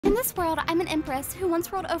In this world, I'm an empress who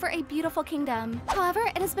once ruled over a beautiful kingdom. However,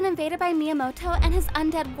 it has been invaded by Miyamoto and his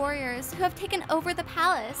undead warriors who have taken over the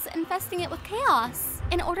palace, infesting it with chaos.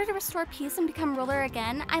 In order to restore peace and become ruler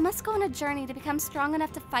again, I must go on a journey to become strong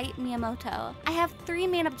enough to fight Miyamoto. I have 3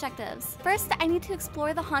 main objectives. First, I need to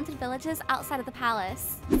explore the haunted villages outside of the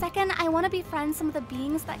palace. Second, I want to befriend some of the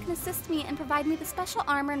beings that can assist me and provide me the special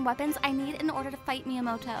armor and weapons I need in order to fight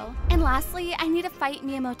Miyamoto. And lastly, I need to fight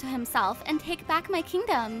Miyamoto himself and take back my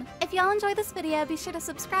kingdom. If y'all enjoyed this video, be sure to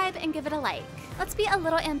subscribe and give it a like. Let's be a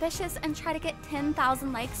little ambitious and try to get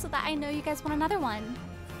 10,000 likes so that I know you guys want another one.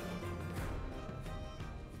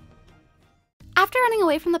 After running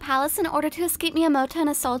away from the palace in order to escape Miyamoto and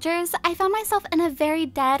his soldiers, I found myself in a very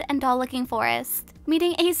dead and dull-looking forest,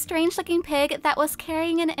 meeting a strange-looking pig that was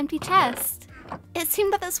carrying an empty chest. It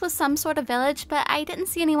seemed that this was some sort of village, but I didn't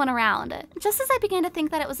see anyone around. Just as I began to think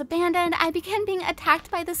that it was abandoned, I began being attacked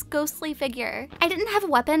by this ghostly figure. I didn't have a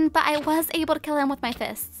weapon, but I was able to kill him with my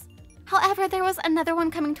fists. However, there was another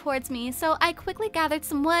one coming towards me, so I quickly gathered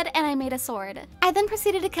some wood and I made a sword. I then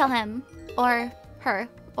proceeded to kill him. Or her.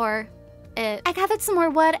 Or it. I gathered some more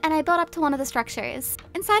wood and I built up to one of the structures.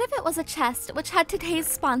 Inside of it was a chest, which had today's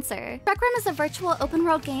sponsor. Rec Room is a virtual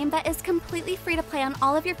open-world game that is completely free to play on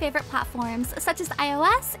all of your favorite platforms, such as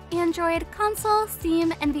iOS, Android, console,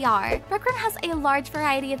 Steam, and VR. Rec Room has a large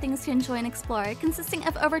variety of things to enjoy and explore, consisting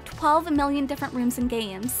of over 12 million different rooms and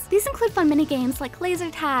games. These include fun mini-games like laser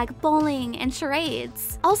tag, bowling, and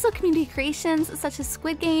charades. Also community creations such as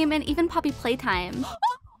Squid Game and even Poppy Playtime.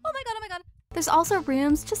 Oh my god, oh my god. There's also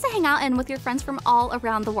rooms just to hang out in with your friends from all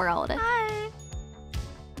around the world. Hi.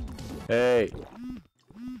 Hey.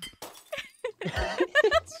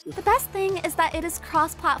 The best thing is that it is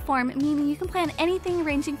cross-platform, meaning you can play on anything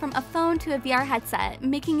ranging from a phone to a VR headset,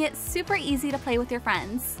 making it super easy to play with your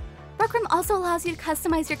friends. Rec Room also allows you to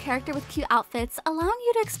customize your character with cute outfits, allowing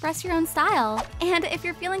you to express your own style. And if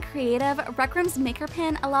you're feeling creative, Rec Room's Maker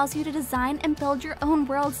Pin allows you to design and build your own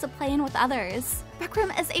worlds to play in with others. Rec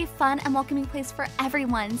Room is a fun and welcoming place for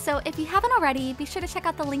everyone, so if you haven't already, be sure to check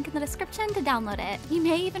out the link in the description to download it. You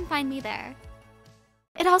may even find me there.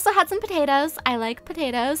 It also had some potatoes, I like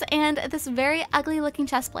potatoes, and this very ugly looking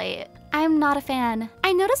chest plate. I'm not a fan.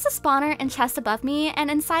 I noticed a spawner and chest above me,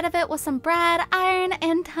 and inside of it was some bread, iron,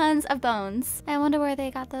 and tons of bones. I wonder where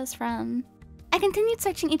they got those from. I continued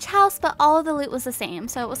searching each house, but all of the loot was the same,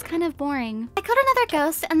 so it was kind of boring. I killed another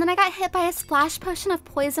ghost, and then I got hit by a splash potion of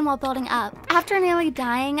poison while building up. After nearly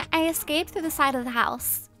dying, I escaped through the side of the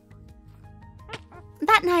house.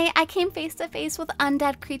 That night, I came face to face with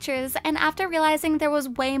undead creatures, and after realizing there was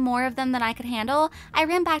way more of them than I could handle, I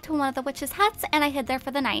ran back to one of the witches' huts and I hid there for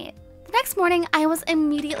the night. The next morning, I was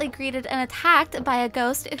immediately greeted and attacked by a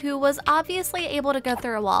ghost who was obviously able to go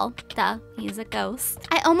through a wall. Duh, he's a ghost.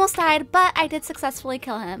 I almost died, but I did successfully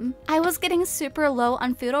kill him. I was getting super low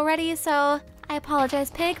on food already, so I apologize,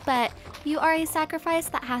 pig, but you are a sacrifice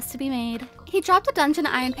that has to be made. He dropped a dungeon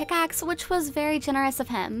iron pickaxe, which was very generous of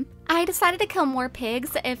him. I decided to kill more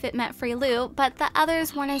pigs if it meant free loot, but the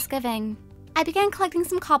others weren't as giving. I began collecting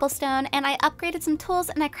some cobblestone, and I upgraded some tools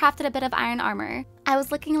and I crafted a bit of iron armor. I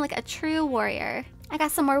was looking like a true warrior. I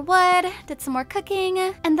got some more wood, did some more cooking,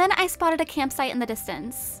 and then I spotted a campsite in the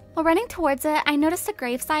distance. While running towards it, I noticed a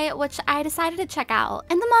gravesite, which I decided to check out.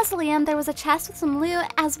 In the mausoleum, there was a chest with some loot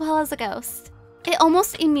as well as a ghost. It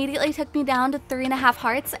almost immediately took me down to 3.5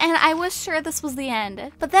 hearts, and I was sure this was the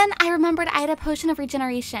end. But then I remembered I had a potion of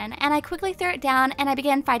regeneration, and I quickly threw it down and I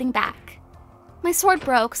began fighting back. My sword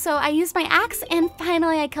broke, so I used my axe, and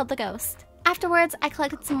finally I killed the ghost. Afterwards, I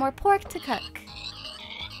collected some more pork to cook.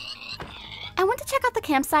 I went to check out the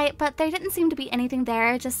campsite, but there didn't seem to be anything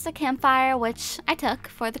there, just a campfire, which I took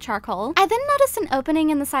for the charcoal. I then noticed an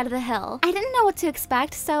opening in the side of the hill. I didn't know what to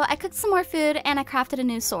expect, so I cooked some more food and I crafted a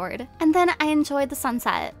new sword. And then I enjoyed the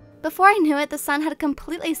sunset. Before I knew it, the sun had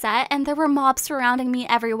completely set and there were mobs surrounding me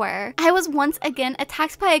everywhere. I was once again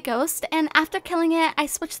attacked by a ghost, and after killing it, I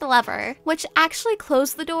switched the lever, which actually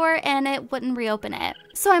closed the door and it wouldn't reopen it.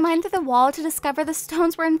 So I mined through the wall to discover the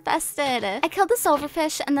stones were infested. I killed the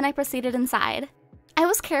silverfish and then I proceeded inside. I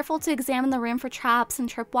was careful to examine the room for traps and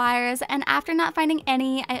tripwires, and after not finding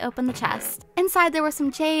any, I opened the chest. Inside there were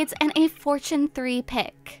some jades and a Fortune 3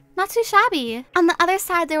 pick. Not too shabby. On the other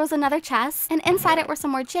side there was another chest, and inside it were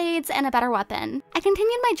some more jades and a better weapon. I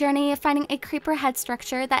continued my journey, finding a creeper head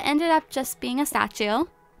structure that ended up just being a statue.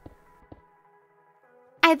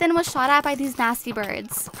 I then was shot at by these nasty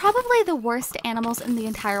birds. Probably the worst animals in the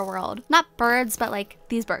entire world. Not birds, but like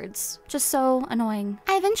these birds. Just so annoying.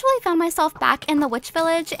 I eventually found myself back in the witch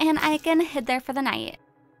village, and I again hid there for the night.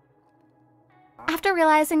 After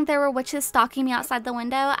realizing there were witches stalking me outside the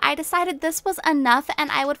window, I decided this was enough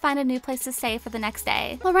and I would find a new place to stay for the next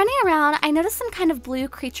day. While running around, I noticed some kind of blue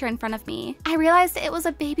creature in front of me. I realized it was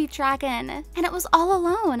a baby dragon, and it was all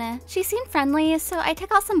alone. She seemed friendly, so I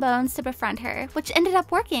took out some bones to befriend her, which ended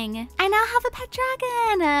up working. I now have a pet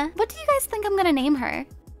dragon! What do you guys think I'm gonna name her?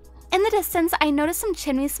 In the distance, I noticed some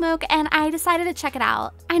chimney smoke and I decided to check it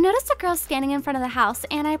out. I noticed a girl standing in front of the house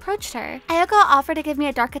and I approached her. Ayoko offered to give me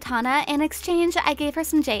a dark katana. In exchange, I gave her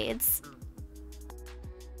some jades.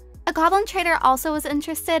 A goblin trader also was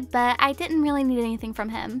interested, but I didn't really need anything from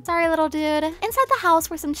him. Sorry, little dude. Inside the house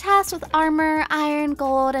were some chests with armor, iron,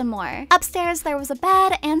 gold, and more. Upstairs, there was a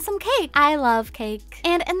bed and some cake. I love cake.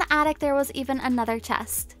 And in the attic, there was even another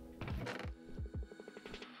chest.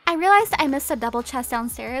 I realized I missed a double chest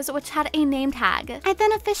downstairs, which had a name tag. I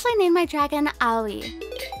then officially named my dragon Aoi.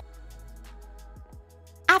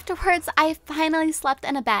 Afterwards, I finally slept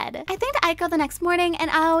in a bed. I thanked Aiko the next morning,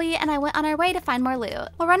 and Aoi and I went on our way to find more loot.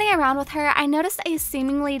 While running around with her, I noticed a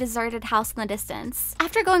seemingly deserted house in the distance.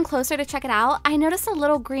 After going closer to check it out, I noticed a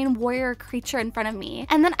little green warrior creature in front of me,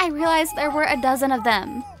 and then I realized there were a dozen of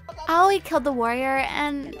them. Aoi killed the warrior,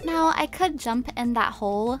 and now I could jump in that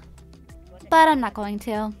hole, but I'm not going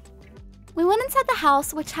to. We went inside the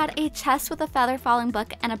house, which had a chest with a feather falling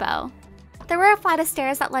book and a bow. There were a flight of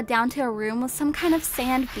stairs that led down to a room with some kind of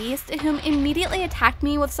sand beast whom immediately attacked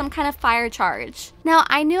me with some kind of fire charge. Now,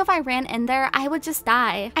 I knew if I ran in there, I would just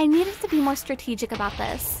die. I needed to be more strategic about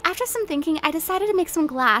this. After some thinking, I decided to make some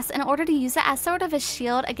glass in order to use it as sort of a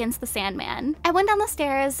shield against the Sandman. I went down the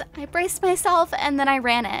stairs, I braced myself, and then I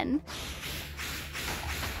ran in.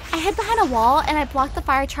 I hid behind a wall and I blocked the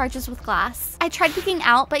fire charges with glass. I tried peeking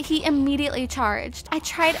out, but he immediately charged. I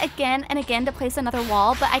tried again and again to place another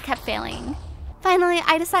wall, but I kept failing. Finally,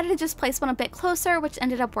 I decided to just place one a bit closer, which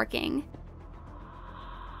ended up working.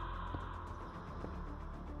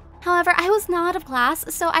 However, I was now out of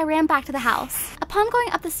glass, so I ran back to the house. Upon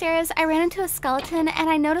going up the stairs, I ran into a skeleton and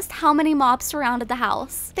I noticed how many mobs surrounded the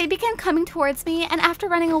house. They began coming towards me, and after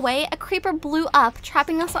running away, a creeper blew up,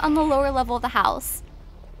 trapping us on the lower level of the house.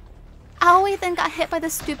 Aoi then got hit by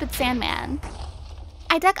the stupid Sandman.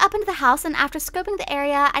 I dug up into the house, and after scoping the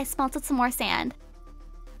area, I smelted some more sand.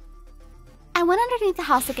 I went underneath the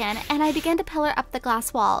house again, and I began to pillar up the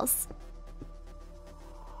glass walls.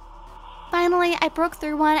 Finally, I broke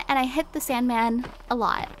through one and I hit the Sandman a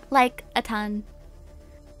lot, like a ton.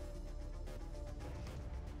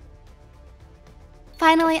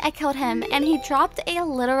 Finally, I killed him, and he dropped a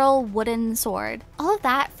literal wooden sword. All of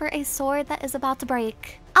that for a sword that is about to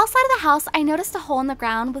break. Outside of the house, I noticed a hole in the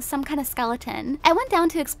ground with some kind of skeleton. I went down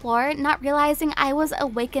to explore, not realizing I was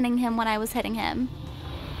awakening him when I was hitting him.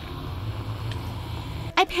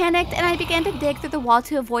 I panicked and I began to dig through the wall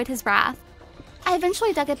to avoid his wrath. I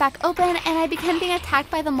eventually dug it back open and I began being attacked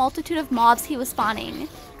by the multitude of mobs he was spawning.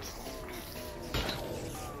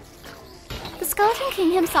 The Skeleton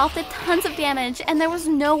King himself did tons of damage, and there was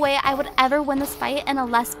no way I would ever win this fight in a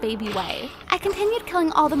less baby way. I continued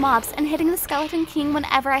killing all the mobs and hitting the Skeleton King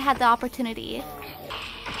whenever I had the opportunity.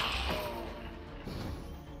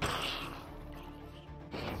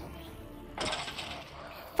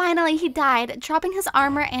 Finally, he died, dropping his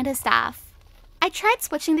armor and his staff. I tried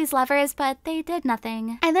switching these levers, but they did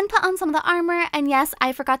nothing. I then put on some of the armor, and yes,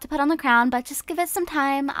 I forgot to put on the crown, but just give it some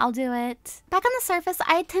time, I'll do it. Back on the surface,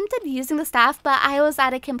 I attempted using the staff, but I was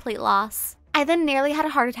at a complete loss. I then nearly had a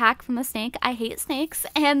heart attack from the snake. I hate snakes,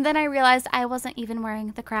 and then I realized I wasn't even wearing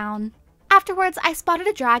the crown. Afterwards, I spotted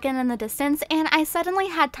a dragon in the distance, and I suddenly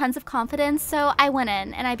had tons of confidence, so I went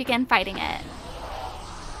in and I began fighting it.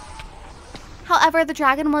 However, the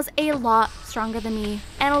dragon was a lot stronger than me,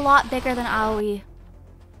 and a lot bigger than Aoi.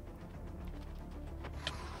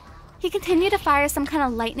 He continued to fire some kind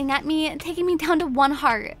of lightning at me, taking me down to 1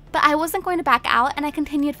 heart, but I wasn't going to back out and I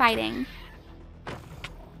continued fighting.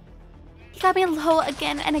 He got me low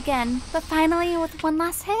again and again, but finally, with one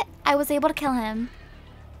last hit, I was able to kill him.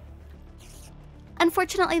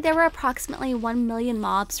 Unfortunately, there were approximately 1 million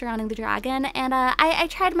mobs surrounding the dragon, and I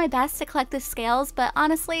tried my best to collect the scales, but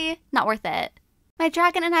honestly, not worth it. My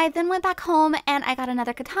dragon and I then went back home, and I got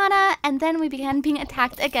another katana, and then we began being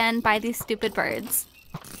attacked again by these stupid birds.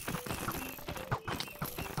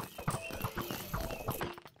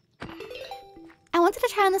 I wanted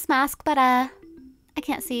to try on this mask, but I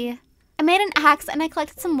can't see. I made an axe and I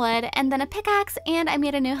collected some wood, and then a pickaxe, and I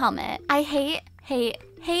made a new helmet. I hate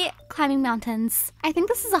climbing mountains. I think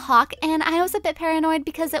this is a hawk, and I was a bit paranoid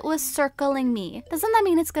because it was circling me. Doesn't that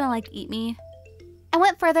mean it's gonna like eat me? I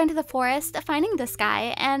went further into the forest, finding this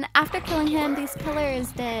guy, and after killing him, these pillars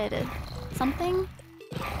did something.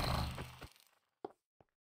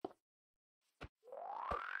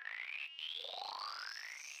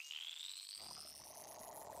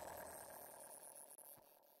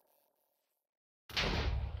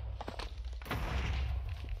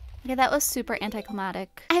 Okay, that was super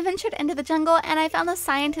anticlimactic. I ventured into the jungle and I found the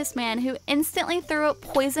scientist man who instantly threw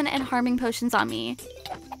poison and harming potions on me.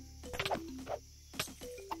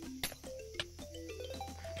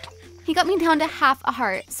 He got me down to half a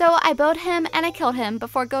heart, so I bowed him and I killed him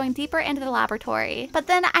before going deeper into the laboratory. But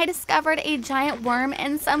then I discovered a giant worm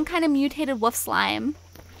and some kind of mutated wolf slime.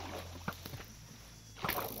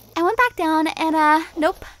 I went back down and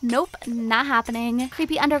nope, not happening.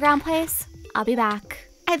 Creepy underground place, I'll be back.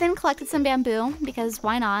 I then collected some bamboo, because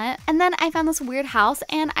why not? And then I found this weird house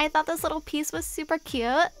and I thought this little piece was super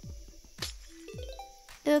cute.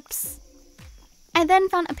 Oops. I then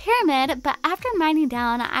found a pyramid, but after mining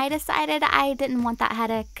down, I decided I didn't want that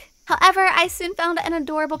headache. However, I soon found an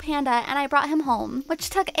adorable panda and I brought him home, which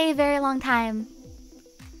took a very long time.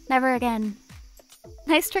 Never again.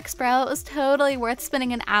 Nice tricks, bro. It was totally worth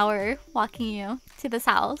spending an hour walking you to this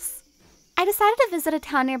house. I decided to visit a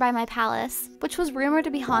town nearby my palace, which was rumored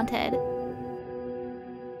to be haunted.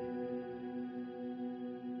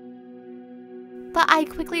 But I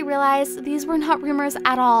quickly realized these were not rumors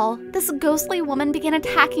at all. This ghostly woman began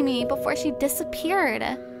attacking me before she disappeared.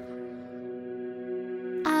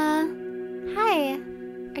 Hi.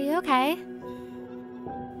 Are you okay?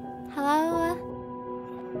 Hello?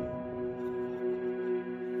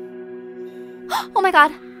 Oh my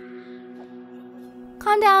god.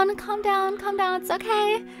 Calm down, calm down, calm down. It's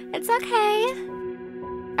okay. It's okay.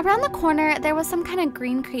 Around the corner, there was some kind of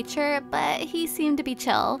green creature, but he seemed to be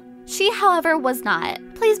chill. She, however, was not.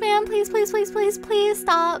 Please, ma'am, please, please, please, please, please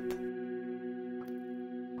stop.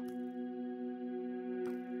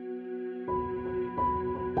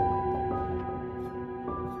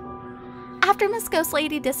 After Miss Ghost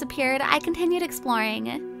Lady disappeared, I continued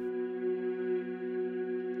exploring.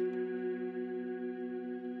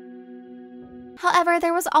 However,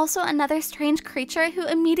 there was also another strange creature who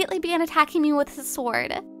immediately began attacking me with his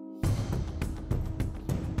sword.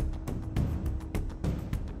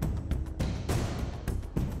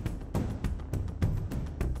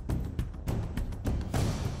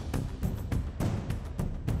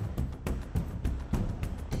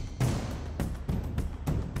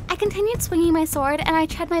 I continued swinging my sword and I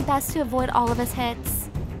tried my best to avoid all of his hits.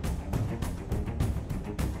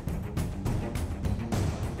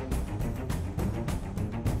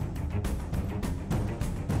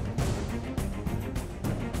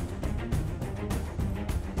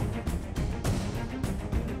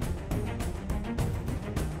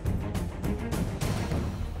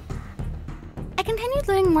 I continued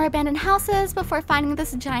looting more abandoned houses before finding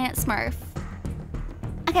this giant smurf.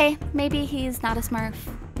 Okay, maybe he's not a smurf.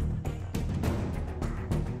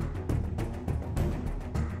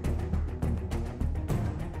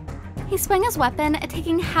 He swung his weapon,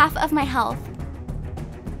 taking half of my health.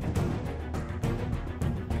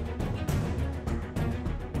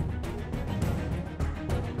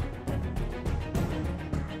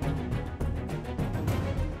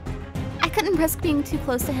 I couldn't risk being too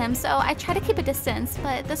close to him, so I tried to keep a distance,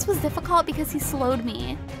 but this was difficult because he slowed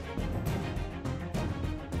me.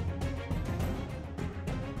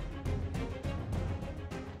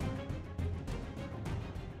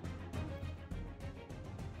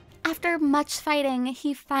 After much fighting,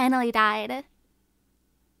 he finally died.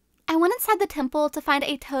 I went inside the temple to find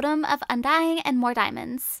a totem of undying and more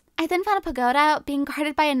diamonds. I then found a pagoda being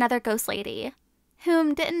guarded by another ghost lady,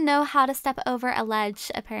 whom didn't know how to step over a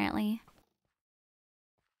ledge, apparently.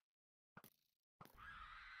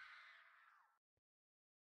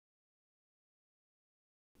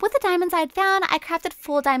 With the diamonds I had found, I crafted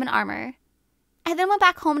full diamond armor. I then went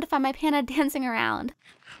back home to find my panda dancing around.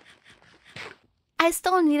 I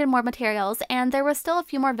still needed more materials, and there were still a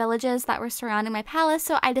few more villages that were surrounding my palace,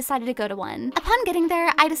 so I decided to go to one. Upon getting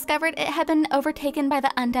there, I discovered it had been overtaken by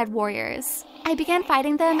the undead warriors. I began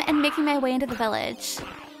fighting them and making my way into the village.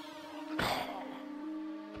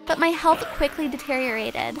 But my health quickly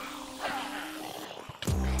deteriorated.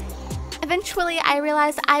 Eventually, I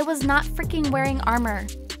realized I was not freaking wearing armor.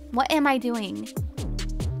 What am I doing?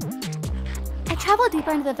 I traveled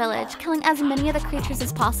deeper into the village, killing as many of the creatures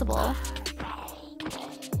as possible.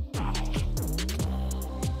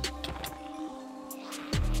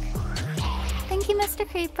 Thank you, Mr.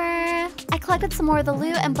 Creeper. I collected some more of the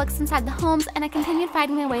loot and books inside the homes, and I continued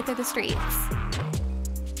fighting my way through the streets.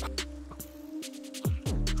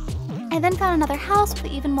 I then found another house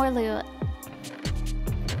with even more loot.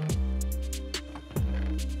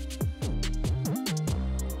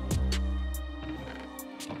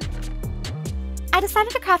 I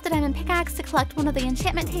decided to craft a diamond pickaxe to collect one of the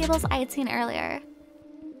enchantment tables I had seen earlier.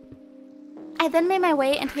 I then made my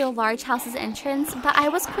way into a large house's entrance, but I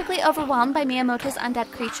was quickly overwhelmed by Miyamoto's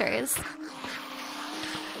undead creatures.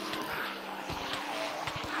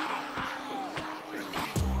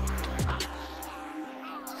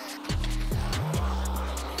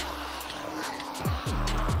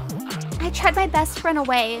 tried my best to run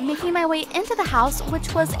away, making my way into the house,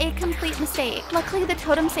 which was a complete mistake. Luckily, the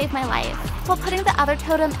totem saved my life. While putting the other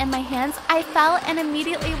totem in my hands, I fell and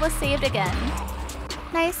immediately was saved again.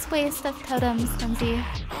 Nice waste of totems, Lindsay.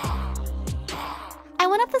 I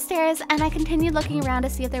went up the stairs and I continued looking around to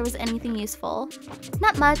see if there was anything useful.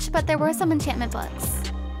 Not much, but there were some enchantment books.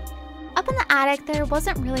 Up in the attic, there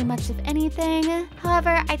wasn't really much of anything.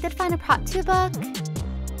 However, I did find a Prop 2 book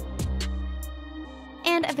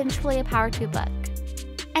and eventually a Power 2 book.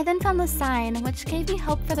 I then found the sign, which gave me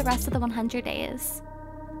hope for the rest of the 100 days.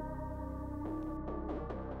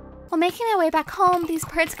 While making my way back home, these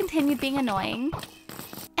birds continued being annoying.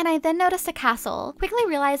 And I then noticed a castle, quickly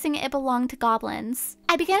realizing it belonged to goblins.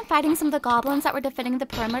 I began fighting some of the goblins that were defending the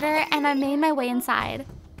perimeter, and I made my way inside.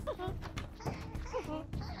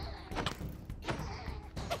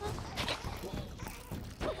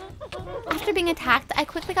 After being attacked, I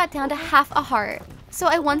quickly got down to half a heart, so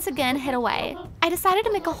I once again hid away. I decided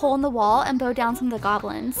to make a hole in the wall and bow down some of the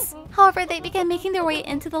goblins. However, they began making their way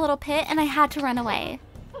into the little pit and I had to run away.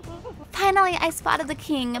 Finally, I spotted the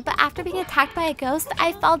king, but after being attacked by a ghost,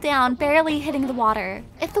 I fell down, barely hitting the water.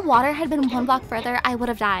 If the water had been 1 block further, I would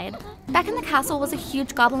have died. Back in the castle was a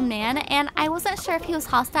huge goblin man, and I wasn't sure if he was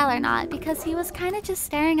hostile or not because he was kind of just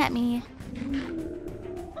staring at me.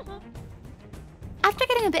 After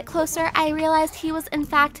getting a bit closer, I realized he was in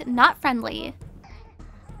fact not friendly.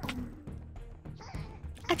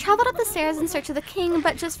 I traveled up the stairs in search of the king,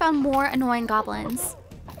 but just found more annoying goblins.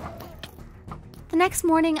 The next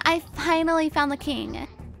morning, I finally found the king.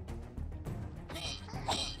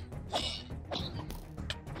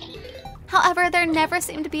 However, there never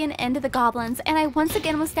seemed to be an end to the goblins, and I once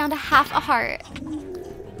again was down to half a heart.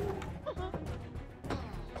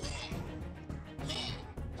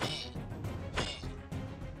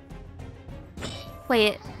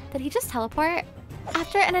 Wait, did he just teleport?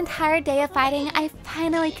 After an entire day of fighting, I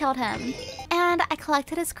finally killed him, and I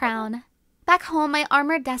collected his crown. Back home, my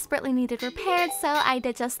armor desperately needed repaired, so I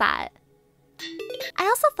did just that. I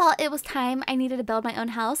also felt it was time I needed to build my own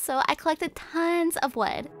house, so I collected tons of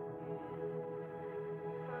wood.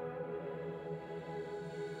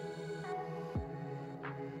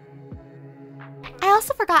 I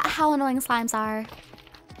also forgot how annoying slimes are.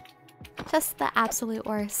 Just the absolute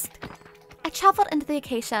worst. I traveled into the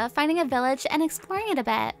acacia, finding a village and exploring it a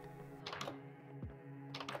bit.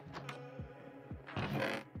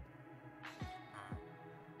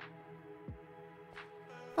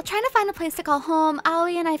 While trying to find a place to call home,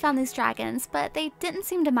 Aoi and I found these dragons, but they didn't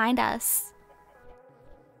seem to mind us.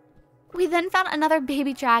 We then found another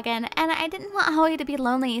baby dragon, and I didn't want Aoi to be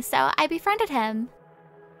lonely, so I befriended him.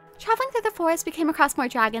 Traveling through the forest, we came across more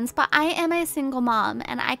dragons, but I am a single mom,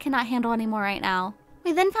 and I cannot handle any more right now.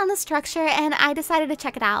 We then found the structure, and I decided to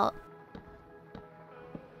check it out.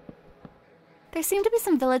 There seemed to be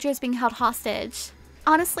some villagers being held hostage.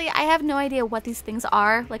 Honestly, I have no idea what these things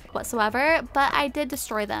are, like, whatsoever, but I did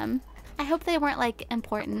destroy them. I hope they weren't, like,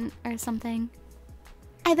 important or something.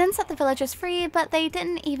 I then set the villagers free, but they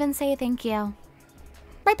didn't even say thank you.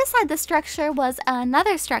 Right beside the structure was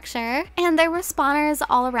another structure, and there were spawners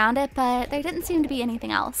all around it, but there didn't seem to be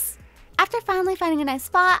anything else. After finally finding a nice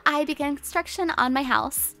spot, I began construction on my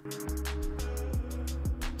house.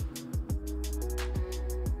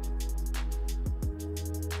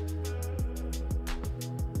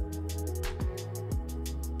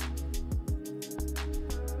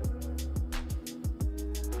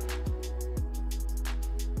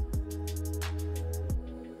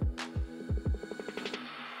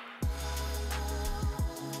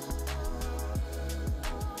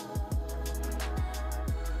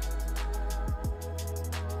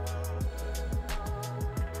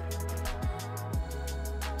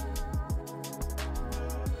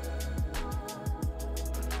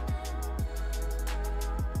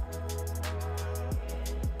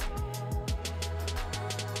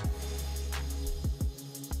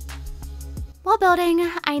 While building,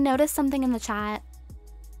 I noticed something in the chat.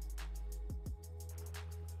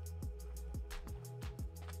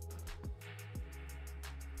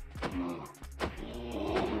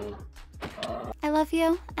 I love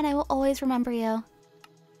you, and I will always remember you.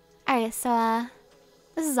 Alright, so,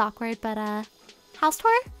 this is awkward, but, house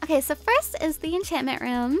tour? Okay, so first is the enchantment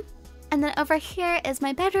room, and then over here is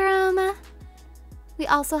my bedroom. We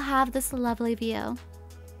also have this lovely view.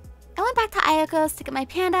 I went back to Ayoko's to get my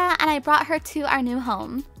panda, and I brought her to our new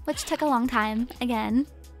home, which took a long time, again.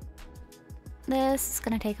 This is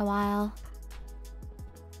gonna take a while.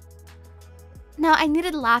 Now, I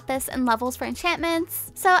needed lapis and levels for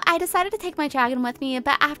enchantments, so I decided to take my dragon with me,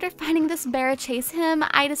 but after finding this bear chase him,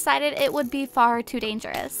 I decided it would be far too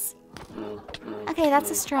dangerous. Okay,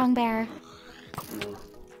 that's a strong bear.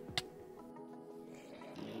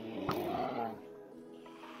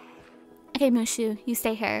 Okay, Mushu, you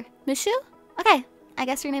stay here. Mushu? Okay, I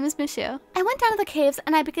guess your name is Mushu. I went down to the caves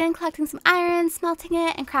and I began collecting some iron, smelting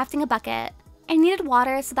it, and crafting a bucket. I needed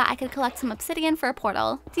water so that I could collect some obsidian for a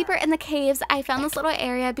portal. Deeper in the caves, I found this little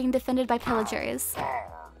area being defended by pillagers.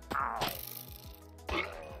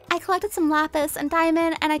 I collected some lapis and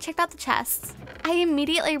diamond, and I checked out the chests. I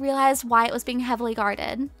immediately realized why it was being heavily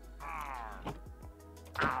guarded.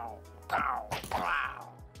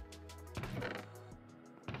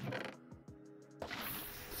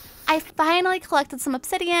 I finally collected some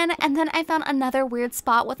obsidian, and then I found another weird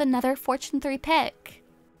spot with another Fortune 3 pick.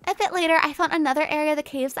 A bit later, I found another area of the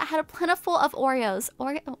caves that had a plentiful of Oreos.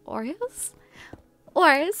 Oreos?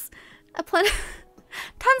 Ores.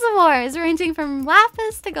 Tons of ores, ranging from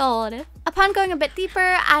lapis to gold. Upon going a bit deeper,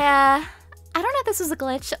 I don't know if this was a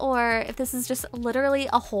glitch or if this is just literally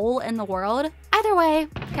a hole in the world. Either way,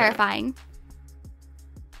 terrifying.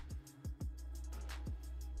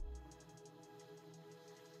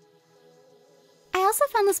 I also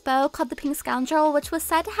found this bow called the Pink Scoundrel, which was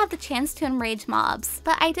said to have the chance to enrage mobs,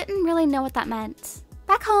 but I didn't really know what that meant.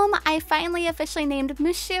 Back home, I finally officially named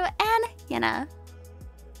Mushu and Yena.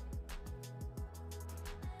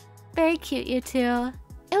 Very cute, you two.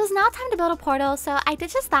 It was now time to build a portal, so I did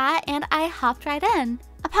just that and I hopped right in.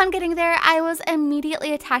 Upon getting there, I was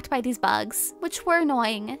immediately attacked by these bugs, which were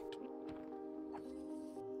annoying.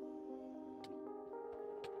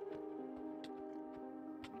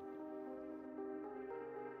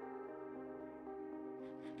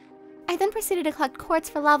 I then proceeded to collect quartz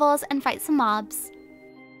for levels and fight some mobs.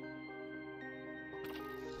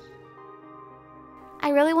 I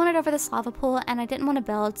really wanted over this lava pool and I didn't want to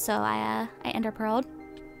build, so I ender pearled.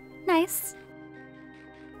 Nice.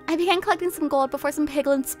 I began collecting some gold before some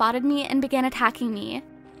piglins spotted me and began attacking me.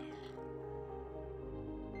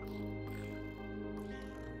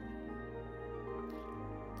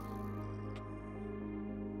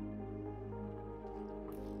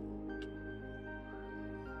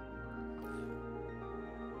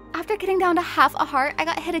 After getting down to half a heart, I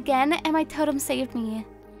got hit again and my totem saved me.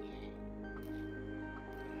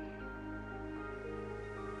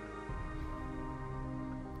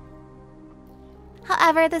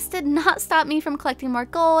 However, this did not stop me from collecting more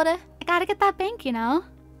gold. I gotta get that bank, you know?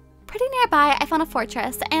 Pretty nearby, I found a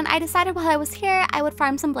fortress, and I decided while I was here, I would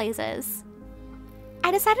farm some blazes.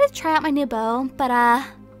 I decided to try out my new bow, but are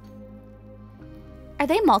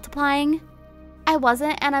they multiplying? I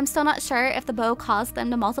wasn't, and I'm still not sure if the bow caused them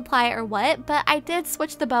to multiply or what, but I did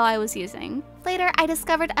switch the bow I was using. Later, I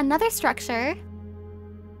discovered another structure,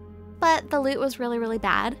 but the loot was really, really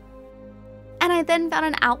bad. And I then found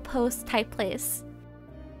an outpost type place.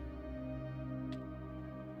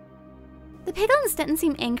 The piglins didn't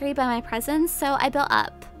seem angry by my presence, so I built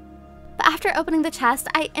up. But after opening the chest,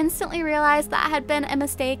 I instantly realized that had been a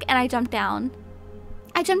mistake and I jumped down.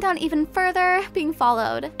 I jumped down even further, being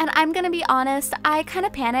followed. And I'm gonna be honest, I kind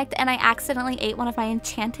of panicked and I accidentally ate one of my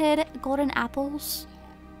enchanted golden apples.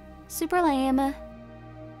 Super lame.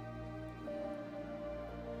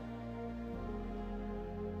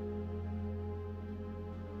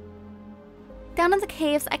 Down in the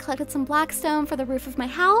caves, I collected some blackstone for the roof of my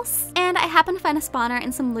house, and I happened to find a spawner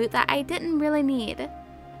and some loot that I didn't really need.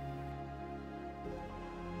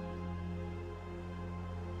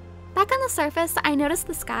 Back on the surface, I noticed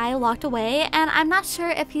the sky locked away, and I'm not sure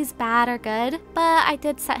if he's bad or good, but I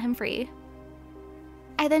did set him free.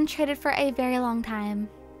 I then traded for a very long time.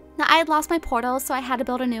 Now, I had lost my portal, so I had to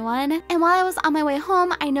build a new one, and while I was on my way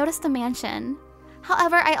home, I noticed a mansion.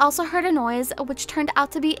 However, I also heard a noise, which turned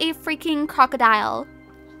out to be a freaking crocodile.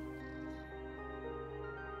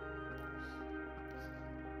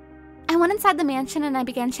 I went inside the mansion and I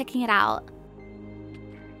began checking it out.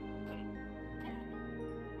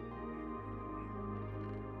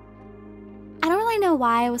 I don't really know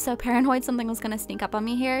why I was so paranoid something was gonna sneak up on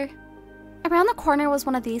me here. Around the corner was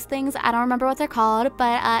one of these things, I don't remember what they're called,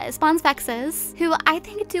 but it spawns Vexes, who I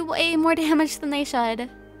think do way more damage than they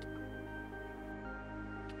should.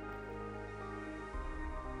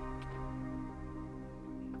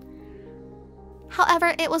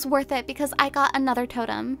 However, it was worth it because I got another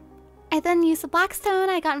totem. I then used the blackstone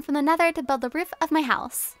I gotten from the nether to build the roof of my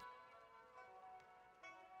house.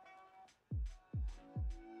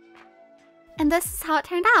 And this is how it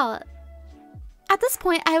turned out. At this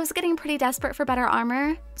point, I was getting pretty desperate for better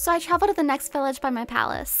armor, so I traveled to the next village by my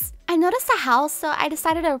palace. I noticed a house, so I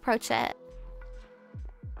decided to approach it.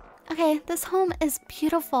 Okay, this home is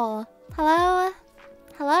beautiful. Hello?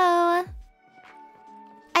 Hello?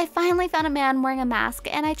 I finally found a man wearing a mask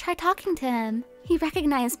and I tried talking to him. He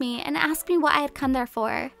recognized me and asked me what I had come there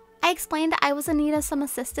for. I explained I was in need of some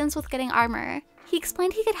assistance with getting armor. He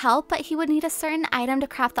explained he could help, but he would need a certain item to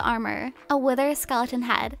craft the armor, a wither skeleton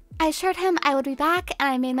head. I assured him I would be back and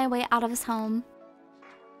I made my way out of his home.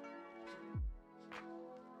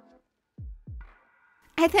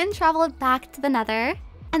 I then traveled back to the Nether,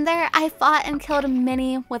 and there I fought and killed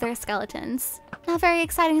many wither skeletons. Not very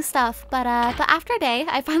exciting stuff, but after a day,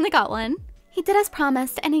 I finally got one. He did as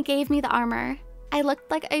promised and he gave me the armor. I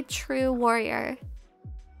looked like a true warrior.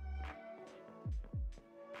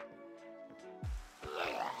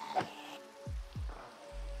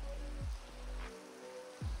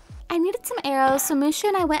 I needed some arrows, so Mushu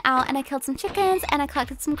and I went out and I killed some chickens and I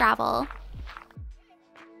collected some gravel.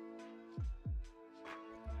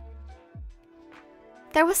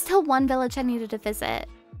 There was still one village I needed to visit.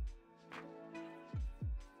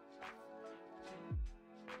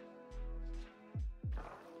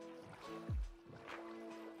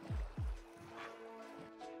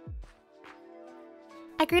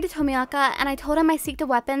 I greeted Tomioka and I told him I seeked a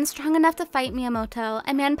weapon strong enough to fight Miyamoto,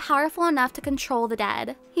 a man powerful enough to control the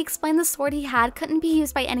dead. He explained the sword he had couldn't be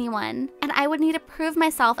used by anyone, and I would need to prove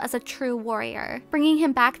myself as a true warrior, bringing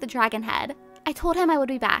him back the dragon head. I told him I would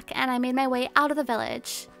be back, and I made my way out of the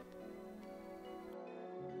village.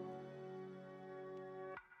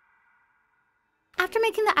 After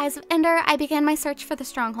making the Eyes of Ender, I began my search for the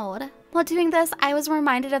stronghold. While doing this, I was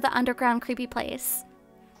reminded of the underground creepy place.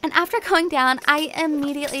 And after going down, I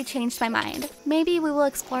immediately changed my mind. Maybe we will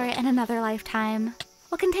explore it in another lifetime.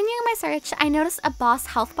 While continuing my search, I noticed a boss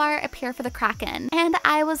health bar appear for the Kraken, and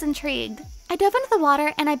I was intrigued. I dove into the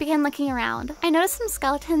water and I began looking around. I noticed some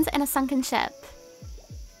skeletons and a sunken ship.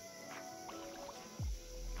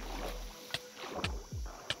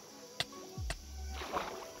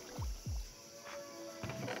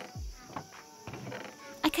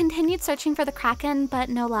 I continued searching for the Kraken, but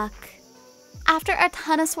no luck. After a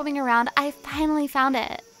ton of swimming around, I finally found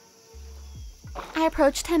it. I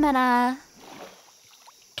approached him and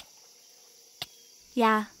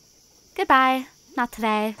yeah. Goodbye. Not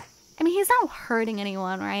today. I mean, he's not hurting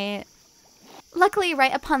anyone, right? Luckily,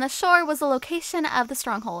 right upon the shore was the location of the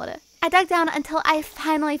stronghold. I dug down until I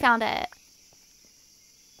finally found it.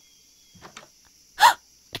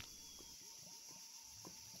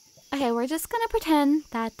 Okay, we're just gonna pretend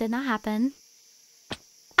that did not happen.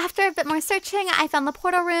 After a bit more searching, I found the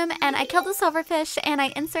portal room and I killed the silverfish and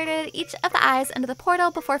I inserted each of the eyes into the portal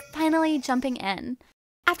before finally jumping in.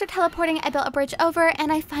 After teleporting, I built a bridge over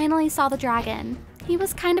and I finally saw the dragon. He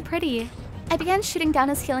was kinda pretty. I began shooting down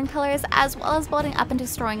his healing pillars as well as building up and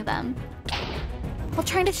destroying them. While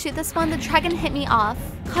trying to shoot this one, the dragon hit me off,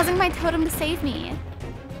 causing my totem to save me.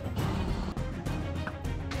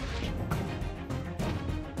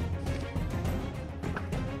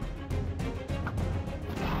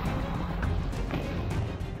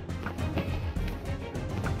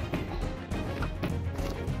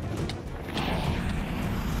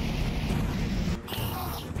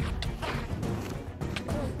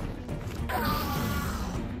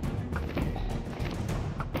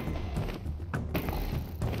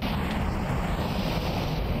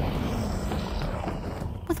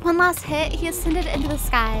 With one last hit, he ascended into the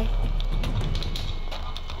sky.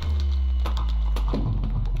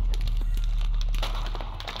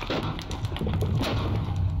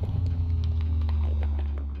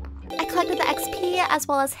 I collected the XP as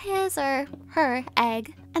well as his or her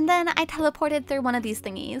egg, and then I teleported through one of these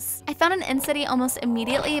thingies. I found an inn city almost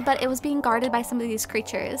immediately, but it was being guarded by some of these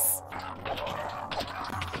creatures.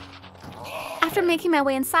 After making my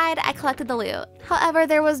way inside, I collected the loot. However,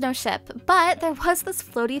 there was no ship, but there was this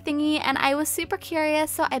floaty thingy and I was super curious,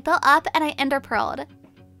 so I built up and I ender pearled.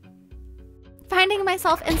 Finding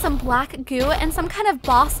myself in some black goo and some kind of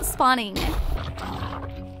boss spawning.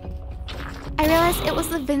 I realized it was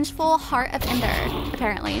the vengeful heart of Ender,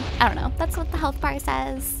 apparently. I don't know, that's what the health bar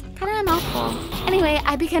says. Kinda a mouthful. Anyway,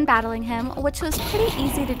 I began battling him, which was pretty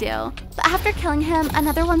easy to do. But after killing him,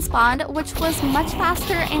 another one spawned, which was much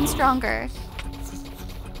faster and stronger.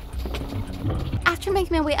 After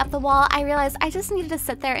making my way up the wall, I realized I just needed to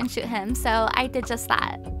sit there and shoot him, so I did just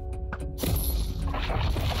that.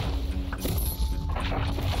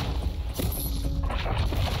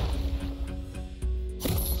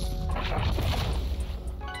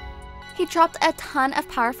 He dropped a ton of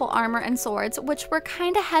powerful armor and swords, which were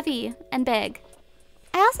kinda heavy and big.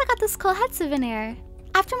 I also got this cool head souvenir.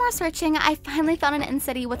 After more searching, I finally found an inn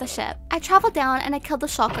city with a ship. I traveled down and I killed the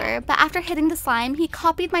shulker, but after hitting the slime, he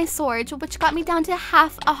copied my sword, which got me down to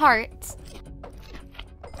half a heart.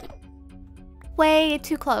 way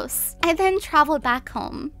too close. I then traveled back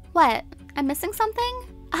home. What? I'm missing something?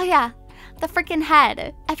 Oh yeah, the freaking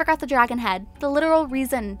head. I forgot the dragon head, the literal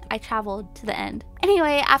reason I traveled to the end.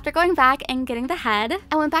 Anyway, after going back and getting the head,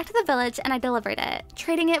 I went back to the village and I delivered it,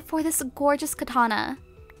 trading it for this gorgeous katana.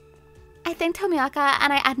 I thanked Tomioka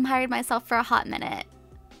and I admired myself for a hot minute.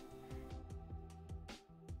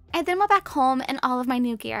 I then went back home in all of my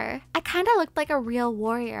new gear. I kinda looked like a real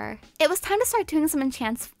warrior. It was time to start doing some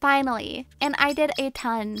enchants finally, and I did a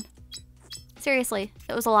ton. Seriously,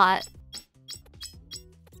 it was a lot.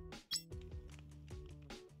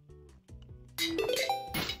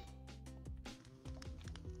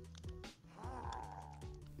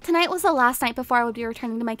 Tonight was the last night before I would be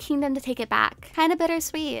returning to my kingdom to take it back. Kinda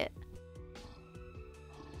bittersweet.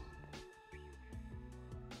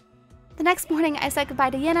 The next morning, I said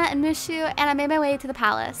goodbye to Yena and Mushu, and I made my way to the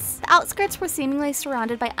palace. The outskirts were seemingly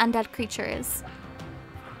surrounded by undead creatures.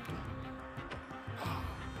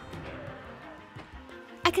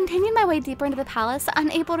 I continued my way deeper into the palace,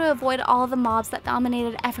 unable to avoid all of the mobs that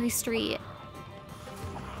dominated every street.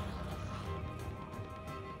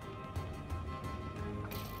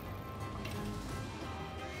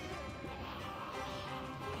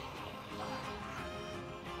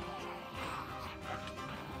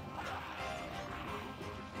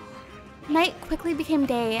 Night quickly became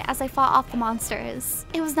day as I fought off the monsters.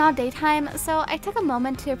 It was now daytime, so I took a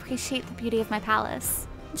moment to appreciate the beauty of my palace.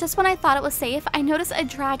 Just when I thought it was safe, I noticed a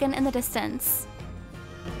dragon in the distance.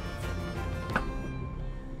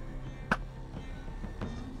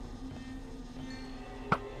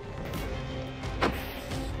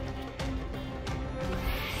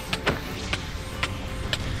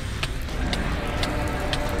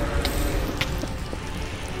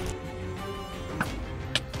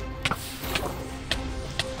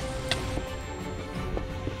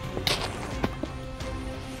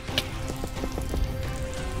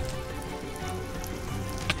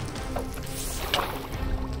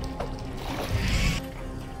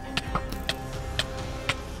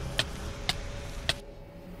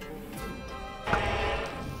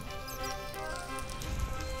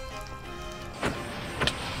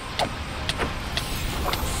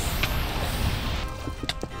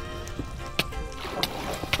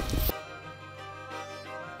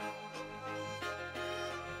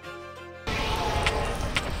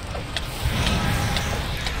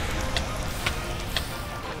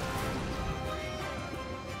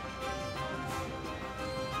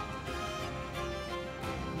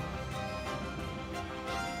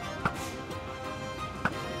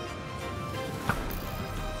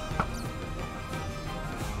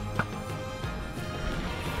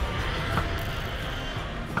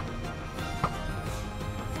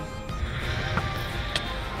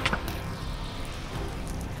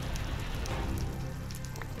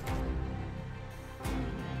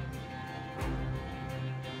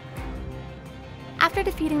 After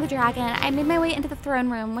defeating the dragon, I made my way into the throne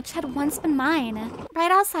room, which had once been mine.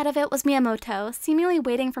 Right outside of it was Miyamoto, seemingly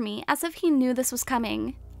waiting for me as if he knew this was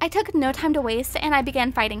coming. I took no time to waste and I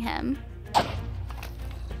began fighting him.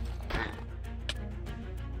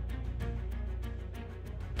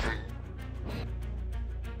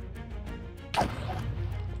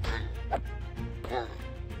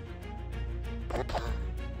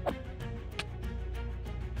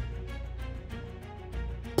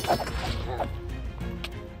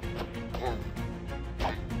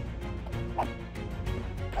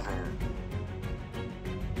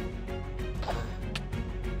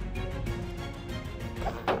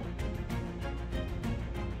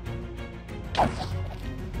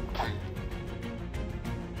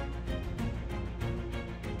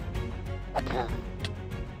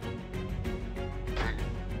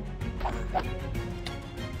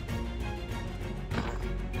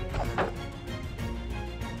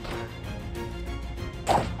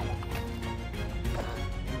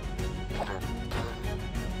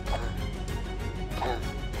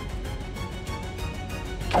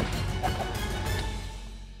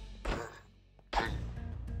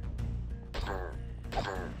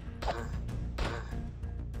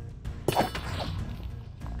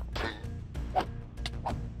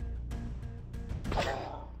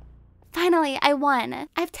 Finally, I won.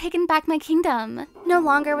 I've taken back my kingdom. No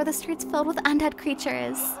longer were the streets filled with undead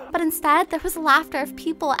creatures, but instead there was laughter of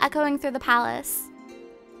people echoing through the palace.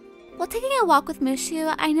 While taking a walk with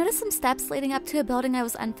Mushu, I noticed some steps leading up to a building I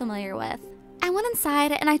was unfamiliar with. I went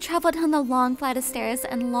inside and I traveled down the long flight of stairs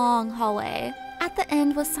and long hallway. At the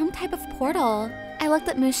end was some type of portal. I looked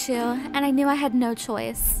at Mushu and I knew I had no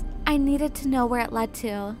choice. I needed to know where it led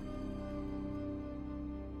to.